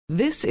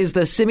This is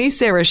the Simi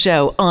Sara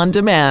Show on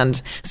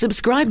demand.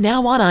 Subscribe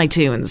now on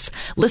iTunes.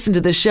 Listen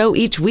to the show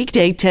each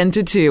weekday 10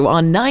 to 2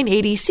 on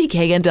 980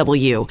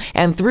 CKNW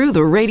and through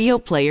the Radio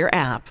Player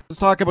app. Let's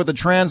talk about the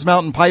Trans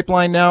Mountain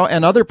Pipeline now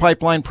and other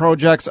pipeline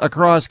projects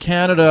across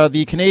Canada.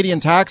 The Canadian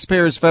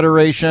Taxpayers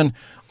Federation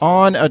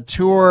on a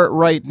tour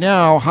right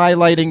now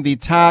highlighting the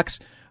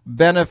tax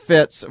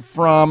benefits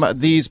from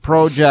these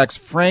projects.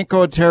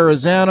 Franco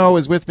Terrazzano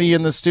is with me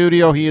in the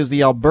studio. He is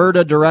the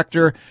Alberta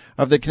Director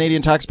of the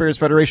Canadian Taxpayers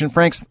Federation.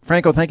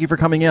 Franco, thank you for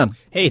coming in.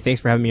 Hey,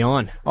 thanks for having me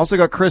on. Also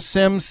got Chris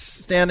Sims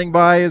standing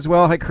by as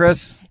well. Hi,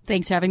 Chris.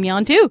 Thanks for having me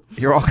on, too.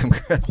 You're welcome,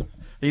 Chris.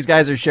 These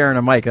guys are sharing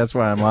a mic. That's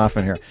why I'm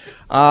laughing here.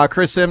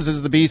 Chris Sims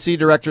is the BC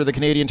Director of the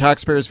Canadian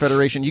Taxpayers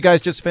Federation. You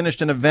guys just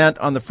finished an event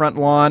on the front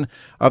lawn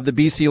of the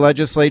BC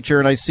Legislature,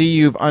 and I see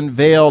you've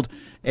unveiled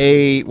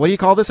what do you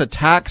call this? A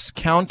tax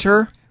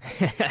counter?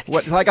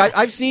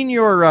 I've seen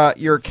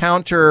your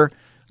counter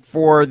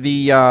for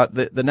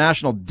the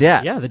national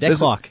debt. Yeah, the debt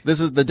clock. This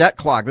is the debt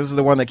clock. This is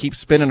the one that keeps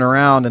spinning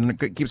around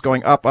and it keeps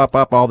going up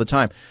all the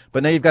time.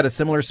 But now you've got a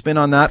similar spin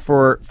on that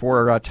for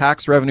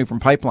tax revenue from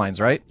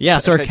pipelines, right? Yeah.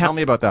 So tell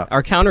me about that.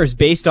 Our counter is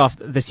based off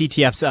the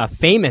CTF's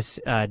famous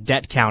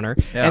debt counter.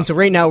 Yeah. And so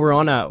right now we're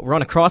on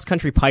a cross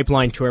country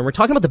pipeline tour, and we're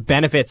talking about the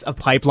benefits of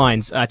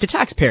pipelines to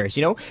taxpayers.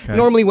 You know, okay.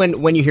 Normally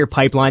when you hear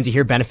pipelines, you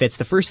hear benefits.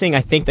 The first thing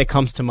I think that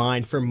comes to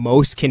mind for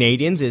most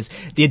Canadians is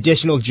the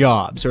additional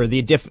jobs or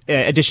the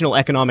additional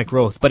economic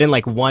growth, but in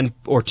like one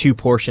or two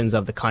portions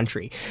of the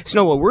country. So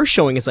now what we're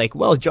showing is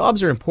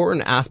jobs are an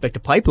important aspect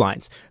of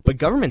pipelines, but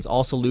governments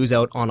also lose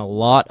out on a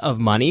lot of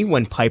money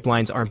when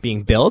pipelines aren't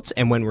being built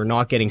and when we're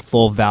not getting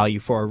full value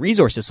for our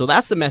resources. So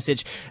that's the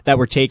message that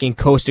we're taking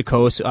coast to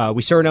coast.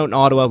 We started out in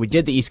Ottawa. We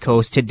did the East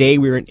Coast. Today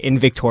we were in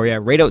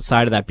Victoria, right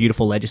outside of that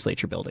beautiful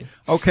legislature building.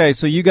 Okay.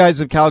 So you guys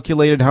have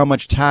calculated how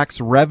much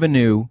tax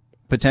revenue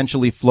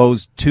potentially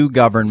flows to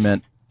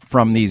government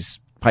from these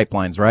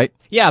pipelines, right?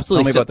 Yeah,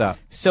 absolutely. Tell me about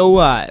that. So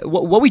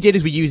what we did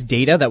is we used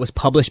data that was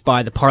published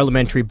by the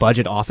Parliamentary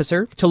Budget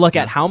Officer to look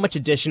at how much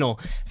additional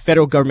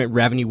federal government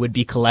revenue would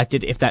be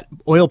collected if that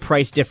oil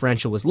price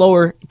differential was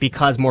lower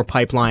because more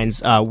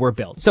pipelines were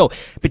built. So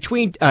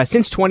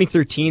since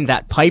 2013,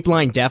 that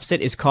pipeline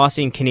deficit is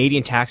costing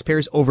Canadian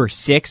taxpayers over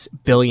 $6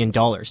 billion.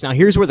 Now,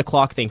 here's where the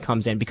clock thing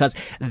comes in, because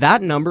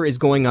that number is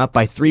going up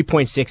by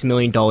 $3.6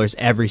 million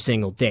every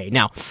single day.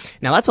 Now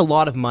that's a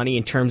lot of money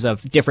in terms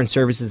of different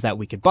services that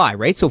we could buy,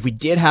 right? So if we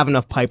did have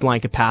enough pipeline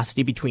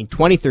capacity between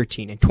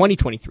 2013 and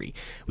 2023,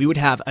 we would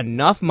have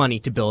enough money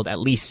to build at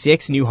least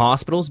 6 new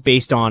hospitals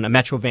based on a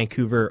Metro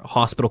Vancouver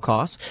hospital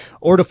costs,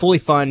 or to fully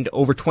fund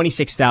over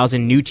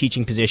 26,000 new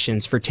teaching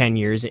positions for 10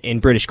 years in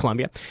British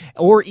Columbia,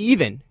 or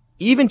even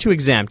to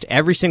exempt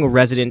every single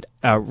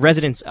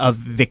residents of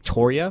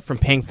Victoria from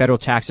paying federal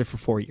taxes for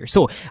 4 years.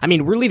 So, I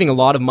mean, we're leaving a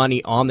lot of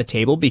money on the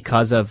table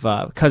because of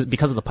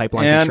the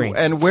pipeline constraints.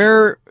 And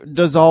where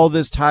does all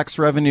this tax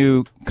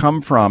revenue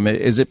come from?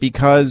 Is it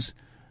because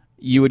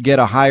you would get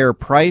a higher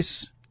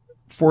price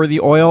for the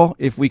oil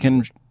if we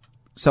can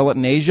sell it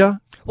in Asia?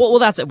 Well,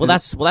 that's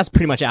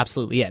pretty much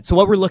absolutely it. So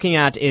what we're looking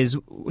at is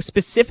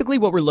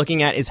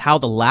how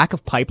the lack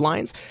of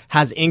pipelines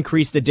has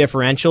increased the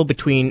differential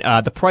between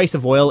the price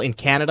of oil in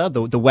Canada,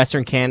 the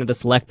Western Canada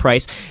Select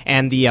price,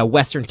 and the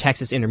Western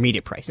Texas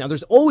Intermediate price. Now,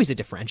 there's always a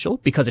differential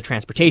because of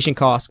transportation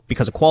costs,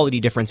 because of quality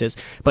differences,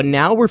 but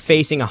now we're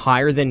facing a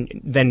higher than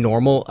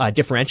normal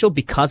differential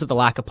because of the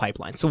lack of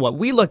pipelines. So what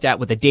we looked at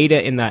with the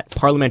data in that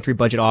Parliamentary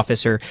Budget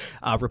Officer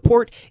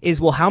report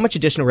is, well, how much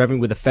additional revenue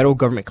would the federal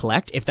government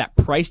collect if that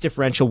price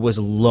differential was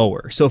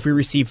lower? So if we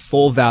receive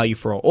full value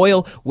for our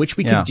oil, which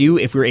we could do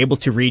if we were able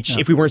to reach,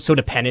 if we weren't so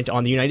dependent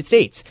on the United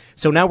States.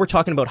 So now we're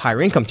talking about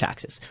higher income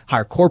taxes,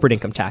 higher corporate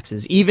income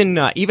taxes, even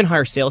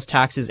higher sales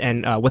taxes,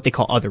 and what they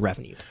call other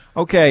revenue.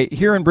 Okay.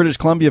 Here in British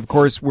Columbia, of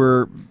course,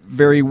 we're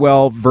very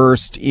well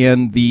versed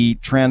in the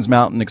Trans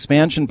Mountain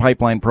Expansion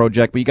Pipeline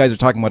project, but you guys are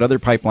talking about other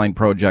pipeline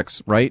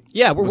projects, right?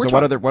 Yeah. What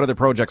other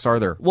projects are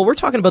there? Well, we're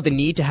talking about the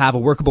need to have a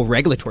workable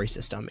regulatory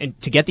system and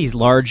to get these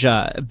large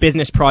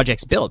business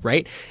projects built,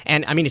 right?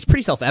 And I mean, it's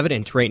pretty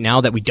self-evident right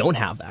now that we don't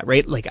have that,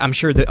 right? Like, I'm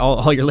sure that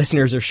all your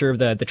listeners are sure of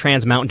the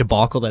Trans Mountain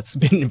debacle that's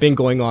been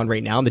going on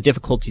right now and the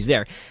difficulties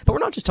there. But we're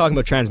not just talking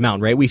about Trans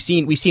Mountain, right? We've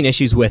seen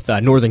issues with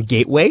Northern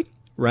Gateway.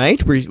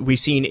 Right? We've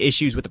seen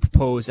issues with the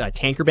proposed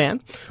tanker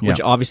ban, which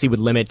obviously would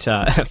limit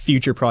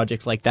future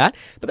projects like that.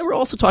 But then we're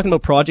also talking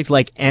about projects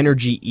like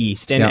Energy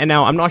East. And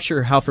now I'm not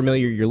sure how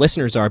familiar your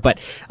listeners are, but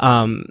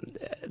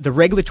the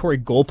regulatory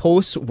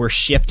goalposts were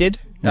shifted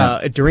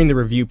during the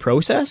review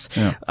process.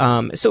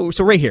 Yeah. So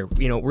right here,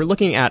 we're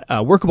looking at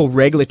a workable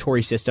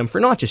regulatory system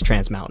for not just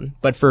Trans Mountain,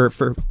 but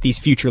for these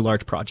future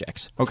large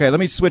projects. Okay, let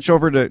me switch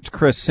over to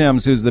Chris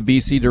Sims, who's the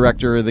BC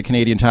Director of the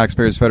Canadian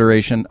Taxpayers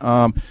Federation.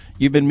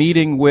 You've been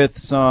meeting with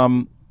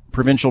some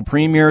provincial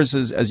premiers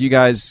as you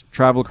guys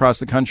travel across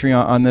the country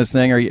on this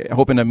thing. Are you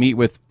hoping to meet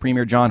with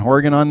Premier John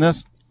Horgan on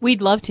this?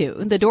 We'd love to.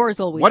 The door is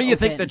always What do you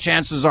open. think the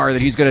chances are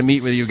that he's going to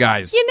meet with you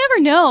guys? You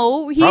never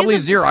know. Probably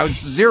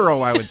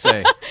zero. I would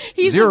say.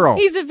 Zero.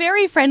 He's a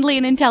very friendly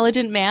and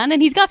intelligent man,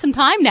 and he's got some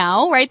time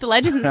now, right? The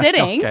ledge isn't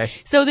sitting. Okay.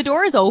 So the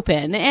door is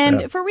open.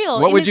 And for real.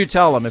 What would you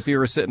tell him if you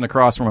were sitting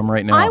across from him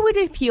right now? I would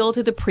appeal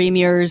to the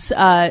Premier's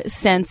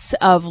sense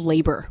of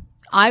labor.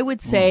 I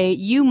would say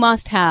you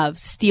must have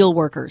steel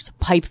workers,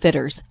 pipe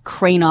fitters,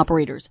 crane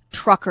operators,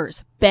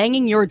 truckers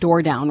banging your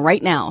door down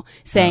right now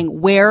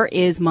saying, where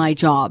is my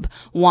job?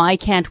 Why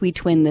can't we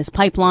twin this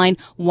pipeline?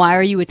 Why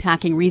are you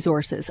attacking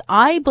resources?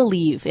 I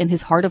believe in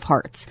his heart of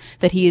hearts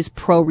that he is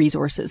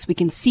pro-resources. We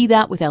can see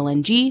that with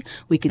LNG.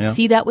 We could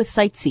see that with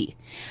Site C.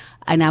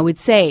 And I would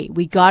say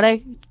we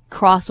gotta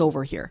cross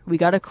over here. We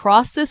got to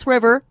cross this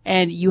river,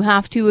 and you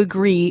have to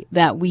agree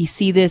that we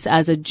see this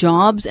as a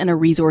jobs and a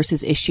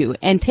resources issue.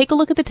 And take a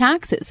look at the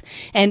taxes.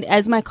 And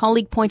as my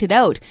colleague pointed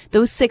out,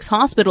 those 6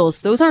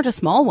 hospitals, those aren't a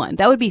small one.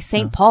 That would be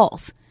St.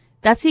 Paul's.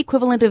 That's the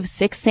equivalent of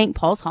 6 St.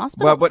 Paul's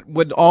hospitals. Well, but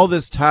would all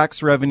this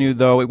tax revenue,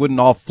 though, it wouldn't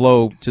all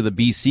flow to the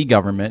BC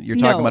government? You're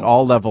talking about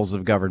all levels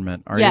of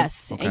government, are you?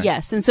 Yes,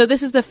 yes. And so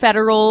this is the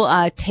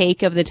federal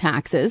take of the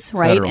taxes,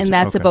 right? And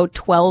that's about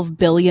 $12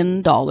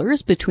 billion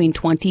between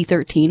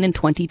 2013 and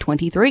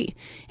 2023.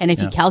 And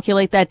if you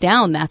calculate that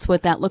down, that's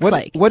what that looks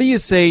like. What do you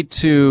say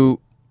to,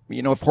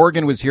 if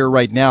Horgan was here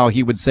right now,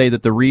 he would say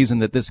that the reason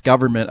that this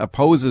government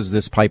opposes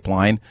this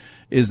pipeline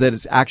is that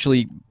it's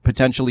actually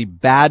potentially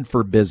bad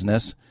for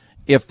business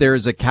if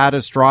there's a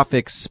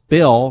catastrophic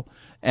spill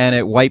and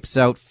it wipes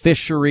out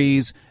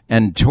fisheries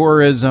and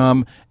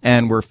tourism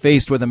and we're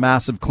faced with a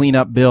massive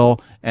cleanup bill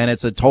and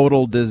it's a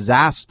total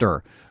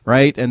disaster,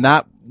 right? And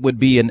that would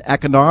be an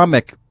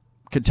economic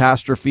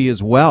catastrophe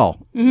as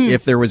well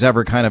if there was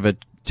ever kind of a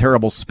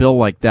terrible spill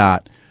like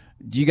that.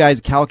 Do you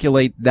guys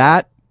calculate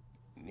that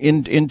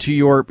into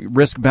your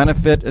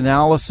risk-benefit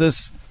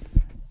analysis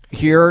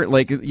here?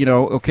 Like,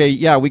 okay,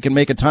 yeah, we can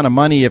make a ton of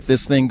money if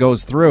this thing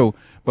goes through,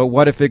 but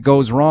what if it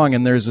goes wrong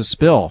and there's a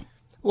spill?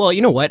 Well,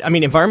 you know what? I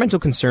mean, environmental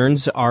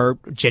concerns are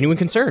genuine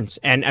concerns.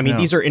 And I mean,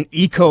 these are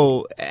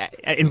environmental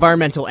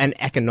and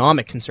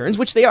economic concerns,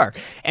 which they are.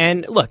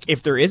 And look,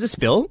 if there is a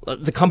spill,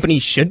 the company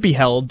should be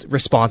held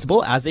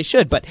responsible, as they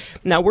should. But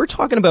now we're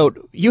talking about,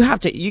 you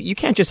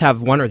can't just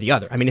have one or the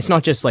other. I mean, it's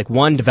not just like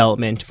one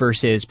development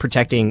versus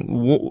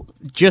protecting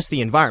just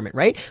the environment,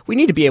 right? We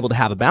need to be able to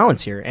have a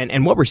balance here.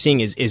 And what we're seeing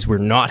is we're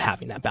not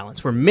having that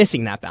balance. We're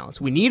missing that balance.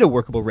 We need a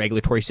workable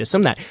regulatory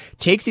system that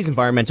takes these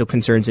environmental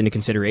concerns into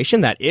consideration,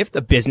 that if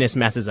the business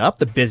messes up,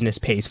 the business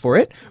pays for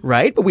it,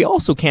 right? But we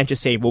also can't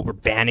just say, well, we're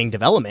banning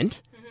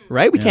development,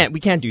 right? We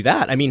can't do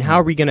that. I mean, how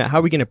are we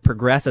gonna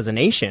progress as a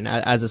nation,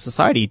 as a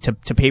society, to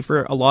pay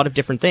for a lot of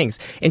different things?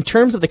 In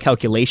terms of the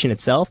calculation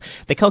itself,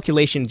 the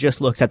calculation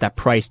just looks at that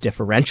price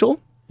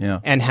differential.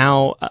 And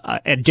how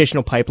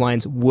additional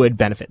pipelines would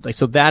benefit.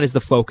 So that is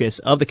the focus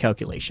of the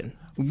calculation.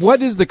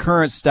 What is the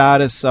current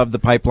status of the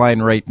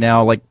pipeline right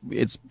now? Like,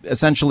 it's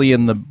essentially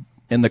in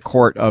the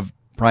court of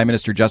Prime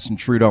Minister Justin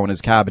Trudeau and his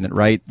cabinet,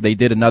 right? They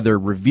did another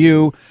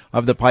review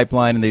of the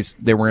pipeline, and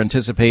they were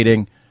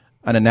anticipating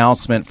an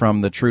announcement from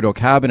the Trudeau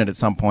cabinet at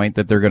some point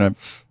that they're going to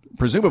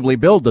presumably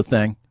build the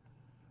thing.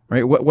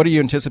 Right. What are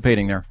you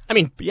anticipating there? I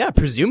mean,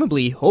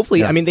 presumably,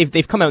 hopefully. I mean,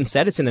 they've come out and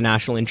said it's in the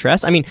national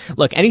interest. I mean,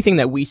 look, anything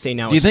that we say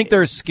now. Do you think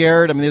they're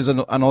scared? I mean, there's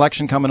an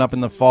election coming up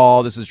in the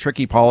fall. This is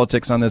tricky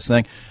politics on this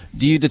thing.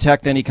 Do you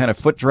detect any kind of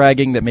foot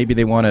dragging that maybe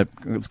they want to?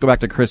 Let's go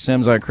back to Chris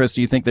Sims. Chris,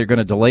 do you think they're going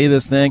to delay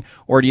this thing,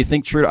 or do you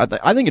think Trudeau?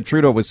 I think if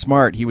Trudeau was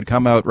smart, he would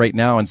come out right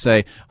now and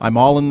say, "I'm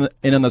all in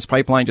this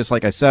pipeline, just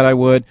like I said I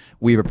would.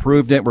 We've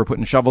approved it. We're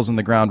putting shovels in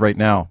the ground right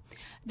now."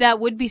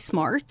 That would be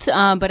smart,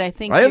 but I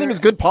think it's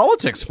good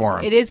politics for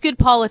him. It is good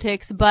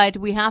politics, but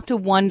we have to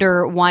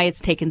wonder why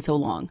it's taken so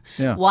long.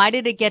 Why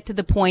did it get to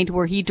the point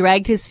where he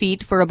dragged his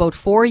feet for about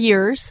 4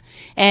 years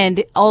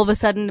and all of a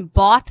sudden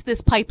bought this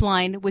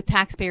pipeline with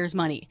taxpayers'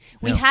 money?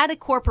 We had a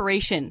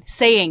corporation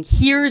saying,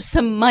 here's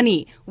some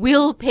money.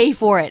 We'll pay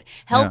for it.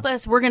 Help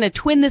us. We're going to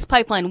twin this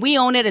pipeline. We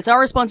own it. It's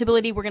our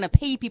responsibility. We're going to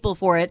pay people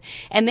for it.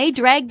 And they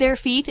dragged their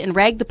feet and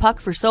ragged the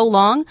puck for so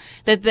long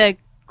that the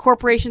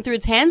corporation threw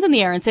its hands in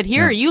the air and said,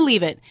 here, you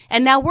leave it.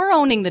 And now we're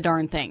owning the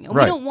darn thing.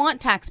 We don't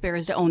want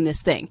taxpayers to own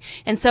this thing.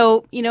 And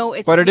so,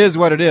 it's... But it is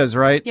what it is,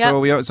 right?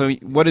 Yep. So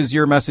what is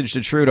your message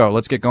to Trudeau?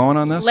 Let's get going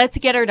on this? Let's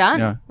get her done.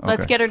 Yeah, okay.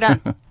 Let's get her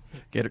done.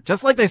 Get her.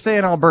 Just like they say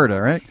in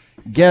Alberta, right?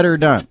 Get her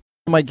done.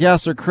 My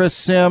guests are Chris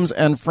Sims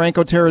and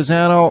Franco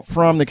Terrazzano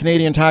from the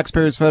Canadian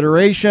Taxpayers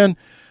Federation.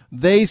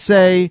 They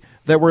say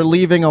that we're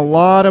leaving a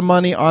lot of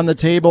money on the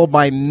table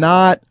by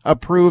not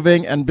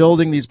approving and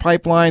building these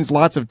pipelines.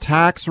 Lots of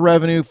tax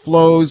revenue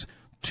flows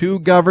to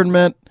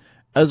government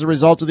as a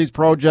result of these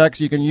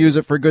projects. You can use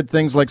it for good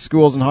things like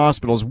schools and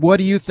hospitals. What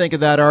do you think of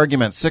that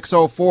argument?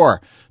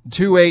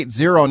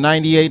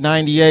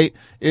 604-280-9898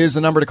 is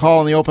the number to call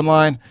on the open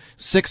line.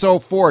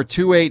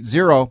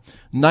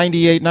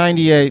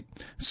 604-280-9898,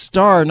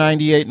 star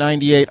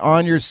 9898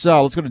 on your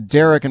cell. Let's go to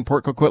Derek in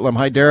Port Coquitlam.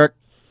 Hi, Derek.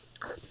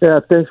 Yeah,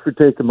 thanks for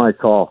taking my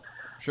call.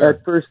 Sure.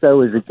 At first, I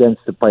was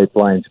against the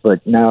pipelines,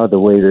 but now the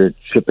way they're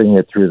shipping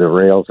it through the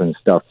rails and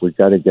stuff, we've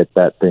got to get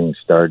that thing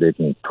started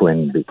in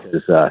Twin,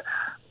 because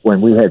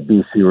when we had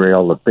BC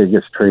Rail, the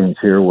biggest trains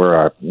here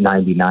were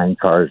 99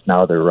 cars.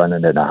 Now they're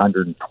running at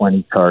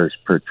 120 cars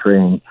per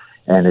train,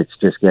 and it's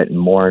just getting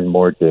more and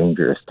more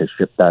dangerous to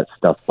ship that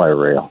stuff by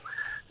rail.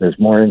 There's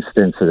more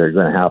incidents that are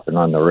going to happen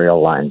on the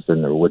rail lines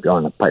than there would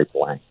on a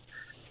pipeline,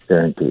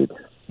 guaranteed.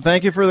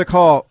 Thank you for the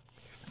call,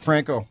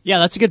 Franco. Yeah,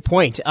 that's a good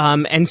point.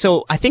 And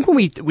so I think when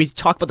we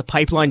talk about the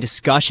pipeline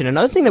discussion,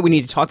 another thing that we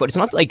need to talk about, it's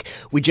not like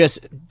we just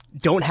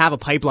don't have a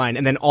pipeline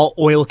and then all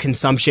oil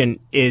consumption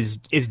is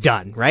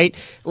done, right?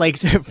 Like,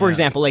 so for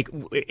example, like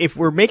if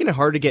we're making it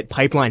hard to get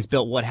pipelines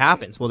built, what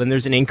happens? Well, then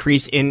there's an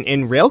increase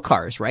in rail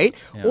cars, right?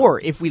 Yeah.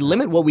 Or if we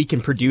limit what we can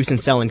produce and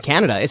sell in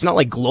Canada, it's not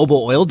like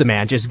global oil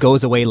demand just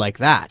goes away like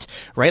that,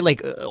 right?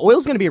 Like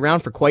oil's going to be around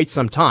for quite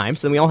some time.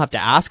 So then we all have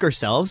to ask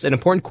ourselves an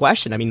important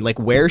question. I mean, like,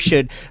 where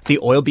should the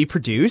oil be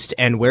produced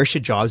and where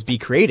should jobs be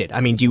created?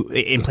 I mean,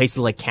 in places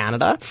like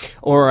Canada,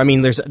 or I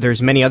mean,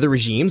 there's many other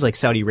regimes like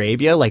Saudi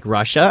Arabia, like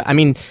Russia. I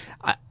mean,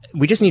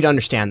 we just need to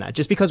understand that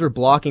just because we're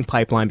blocking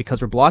pipeline,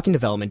 because we're blocking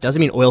development, doesn't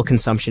mean oil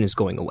consumption is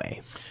going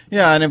away.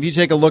 Yeah, and if you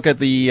take a look at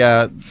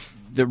the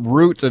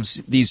route of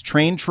these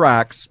train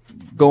tracks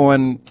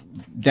going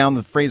down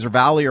the Fraser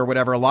Valley or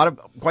whatever,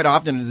 quite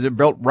often is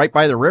built right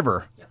by the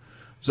river. Yeah.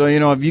 So, you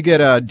know, if you get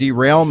a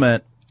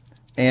derailment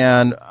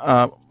and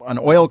an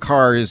oil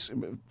car is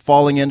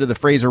falling into the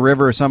Fraser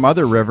River or some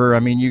other river, I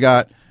mean, you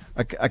got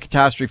a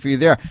catastrophe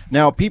there.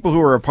 Now, people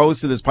who are opposed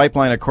to this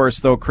pipeline, of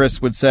course, though,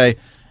 Chris would say,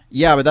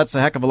 yeah, but that's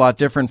a heck of a lot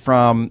different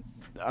from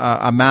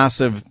a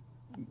massive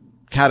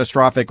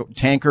catastrophic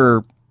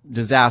tanker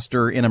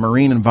disaster in a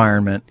marine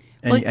environment.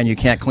 And you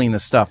can't clean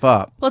this stuff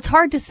up. Well, it's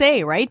hard to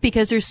say, right?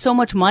 Because there's so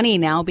much money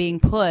now being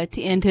put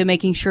into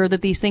making sure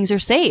that these things are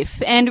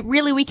safe. And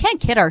really, we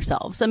can't kid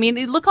ourselves. I mean,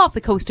 look off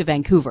the coast of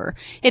Vancouver.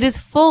 It is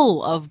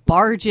full of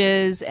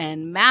barges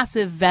and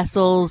massive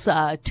vessels,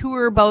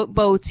 tour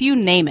boats, you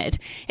name it.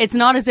 It's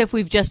not as if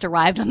we've just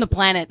arrived on the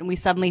planet and we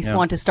suddenly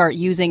want to start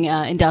using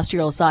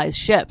industrial-sized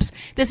ships.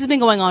 This has been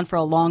going on for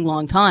a long,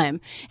 long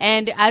time.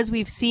 And as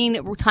we've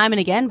seen time and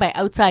again by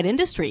outside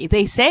industry,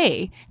 they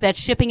say that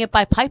shipping it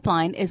by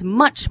pipeline is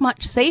much,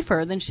 much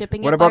safer than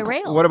shipping it by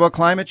rail. What about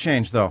climate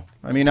change, though?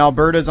 I mean,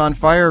 Alberta's on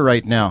fire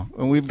right now.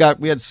 And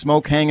we had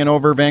smoke hanging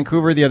over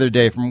Vancouver the other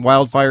day from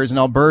wildfires in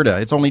Alberta.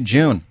 It's only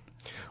June.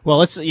 Well,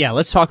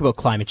 let's talk about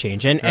climate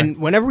change. And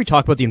whenever we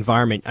talk about the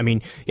environment, I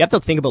mean, you have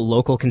to think about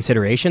local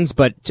considerations,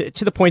 but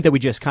to the point that we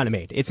just kind of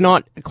made,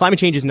 climate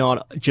change is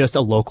not just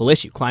a local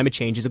issue. Climate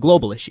change is a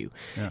global issue.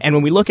 Yeah. And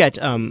when we look at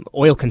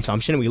oil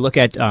consumption, we look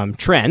at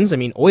trends, I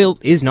mean, oil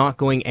is not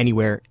going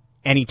anywhere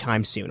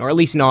anytime soon, or at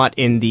least not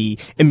in the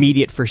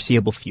immediate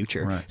foreseeable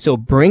future. Right. So it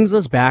brings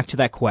us back to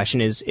that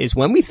question is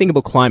when we think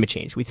about climate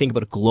change, we think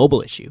about a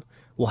global issue.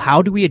 Well,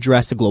 how do we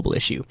address the global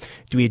issue?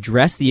 Do we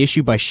address the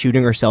issue by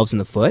shooting ourselves in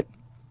the foot?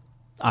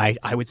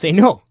 I would say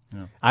no.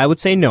 Yeah. I would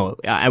say no.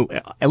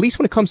 At least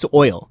when it comes to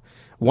oil,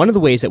 one of the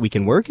ways that we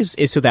can work is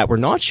so that we're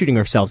not shooting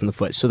ourselves in the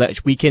foot, so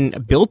that we can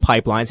build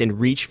pipelines and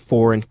reach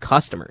foreign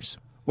customers.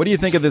 What do you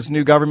think of this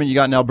new government you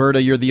got in Alberta?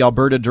 You're the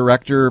Alberta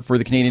director for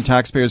the Canadian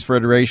Taxpayers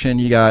Federation.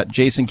 You got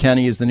Jason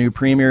Kenney as the new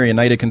premier, a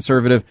United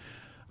Conservative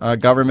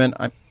government.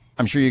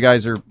 I'm sure you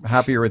guys are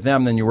happier with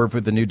them than you were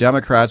with the New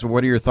Democrats. But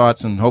what are your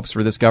thoughts and hopes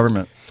for this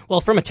government? Well,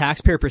 from a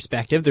taxpayer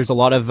perspective, there's a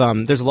lot of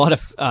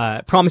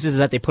promises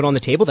that they put on the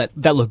table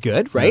that look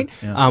good, right?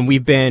 Yeah.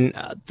 We've been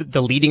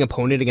the leading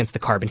opponent against the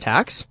carbon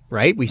tax,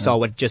 right? We saw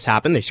what just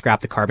happened. They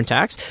scrapped the carbon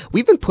tax.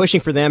 We've been pushing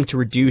for them to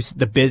reduce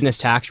the business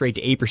tax rate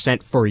to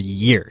 8% for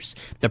years.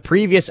 A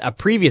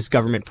previous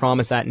government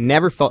promised that,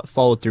 never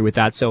followed through with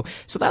that. So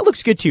that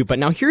looks good too. But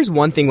now here's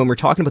one thing when we're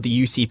talking about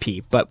the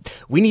UCP, but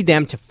we need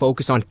them to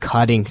focus on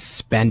cutting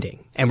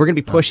spending. And we're going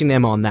to be pushing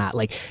them on that.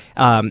 Like,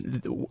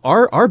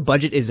 our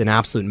budget is an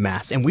absolute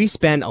mess, and we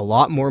spend a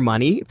lot more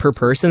money per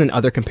person than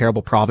other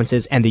comparable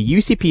provinces. And the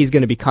UCP is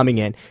going to be coming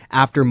in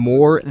after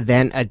more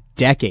than a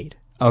decade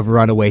of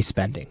runaway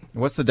spending.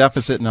 What's the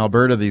deficit in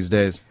Alberta these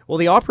days? Well,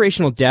 the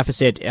operational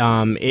deficit,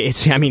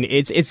 it's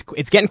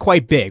getting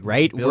quite big,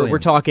 right? We're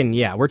talking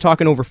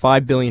over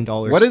 $5 billion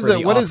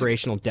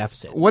operational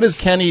deficit. What is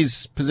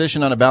Kenney's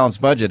position on a balanced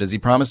budget? Has he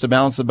promised to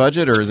balance the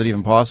budget, or is it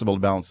even possible to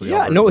balance the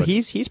budget?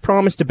 He's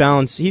promised to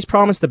balance. He's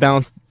promised to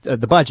balance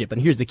the budget, but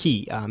here's the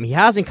key: he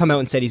hasn't come out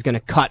and said he's going to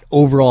cut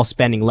overall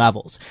spending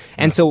levels.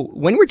 And so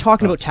when we're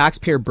talking about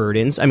taxpayer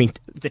burdens, I mean,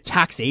 the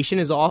taxation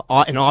is an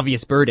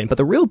obvious burden, but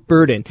the real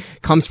burden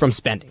comes from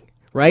spending.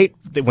 Right?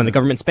 When the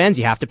government spends,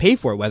 you have to pay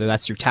for it, whether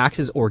that's through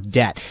taxes or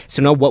debt.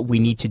 So now what we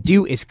need to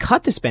do is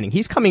cut the spending.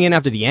 He's coming in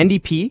after the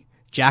NDP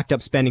jacked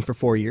up spending for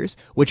 4 years,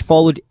 which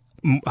followed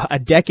a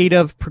decade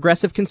of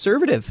progressive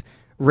conservative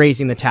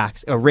raising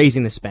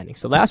the spending.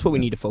 So that's what we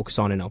need to focus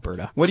on in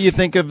Alberta. What do you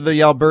think of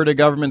the Alberta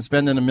government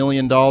spending $1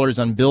 million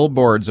on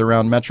billboards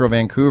around Metro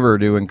Vancouver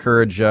to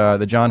encourage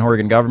the John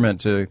Horgan government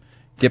to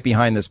get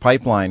behind this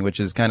pipeline, which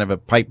is kind of a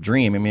pipe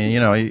dream. I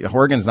mean,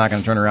 Horgan's not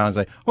going to turn around and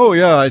say, "Oh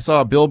yeah, I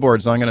saw a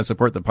billboard, so I'm going to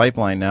support the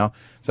pipeline now."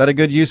 Is that a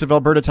good use of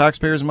Alberta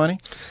taxpayers' money?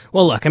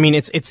 Well, look, I mean,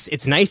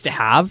 it's nice to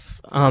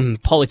have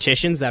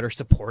politicians that are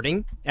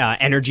supporting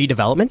energy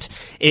development.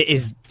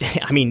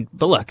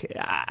 But look,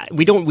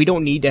 we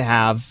don't need to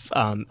have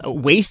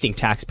wasting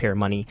taxpayer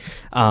money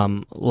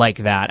like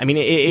that. I mean,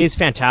 it is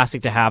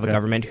fantastic to have a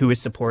government who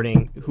is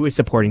supporting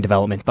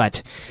development,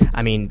 but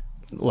I mean,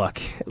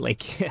 look,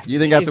 like you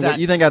think that's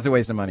a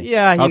waste of money?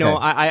 Yeah,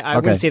 I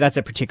wouldn't say that's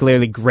a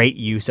particularly great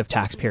use of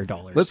taxpayer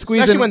dollars. Let's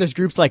squeeze especially in when there's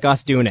groups like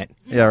us doing it.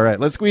 Yeah, right.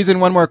 Let's squeeze in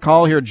one more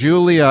call here.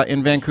 Julia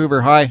in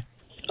Vancouver. Hi.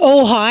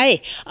 Oh,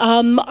 hi.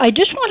 I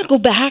just want to go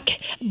back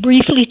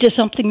briefly to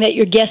something that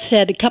your guest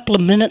said a couple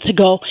of minutes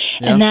ago,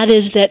 and that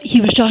is that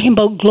he was talking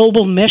about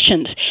global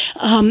missions.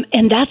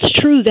 And that's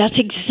true. That's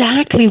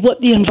exactly what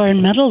the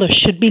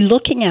environmentalists should be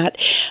looking at.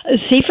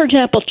 Say, for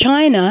example,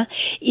 China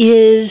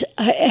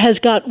has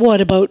got,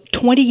 about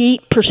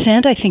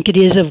 28%, I think it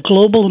is, of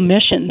global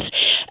emissions.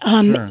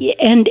 Sure.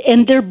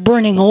 And they're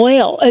burning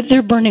oil.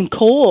 They're burning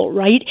coal,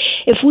 right?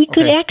 If we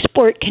could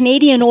export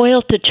Canadian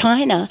oil to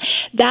China,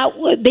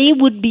 they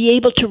would be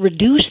able to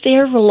reduce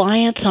their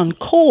reliance on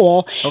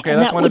coal. Okay, and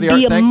that's that one would of the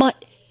be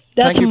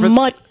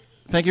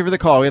Thank you for the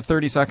call. We have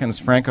 30 seconds,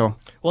 Franco.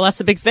 Well, that's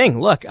the big thing.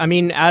 Look, I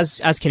mean, as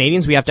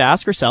Canadians, we have to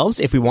ask ourselves,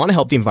 if we want to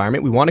help the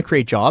environment, we want to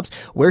create jobs,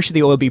 where should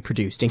the oil be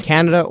produced? In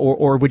Canada,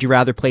 or would you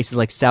rather places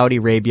like Saudi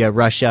Arabia,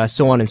 Russia,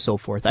 so on and so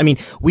forth? I mean,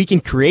 we can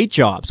create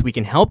jobs, we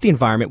can help the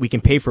environment, we can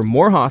pay for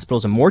more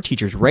hospitals and more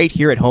teachers right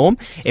here at home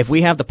if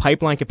we have the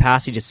pipeline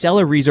capacity to sell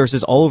our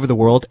resources all over the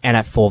world and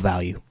at full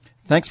value.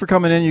 Thanks for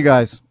coming in, you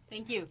guys.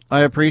 Thank you.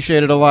 I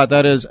appreciate it a lot.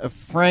 That is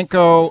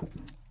Franco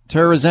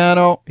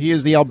Terrazzano. He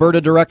is the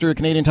Alberta Director of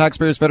Canadian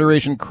Taxpayers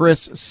Federation.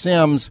 Chris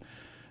Sims.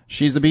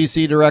 She's the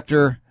BC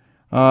Director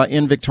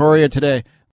in Victoria today.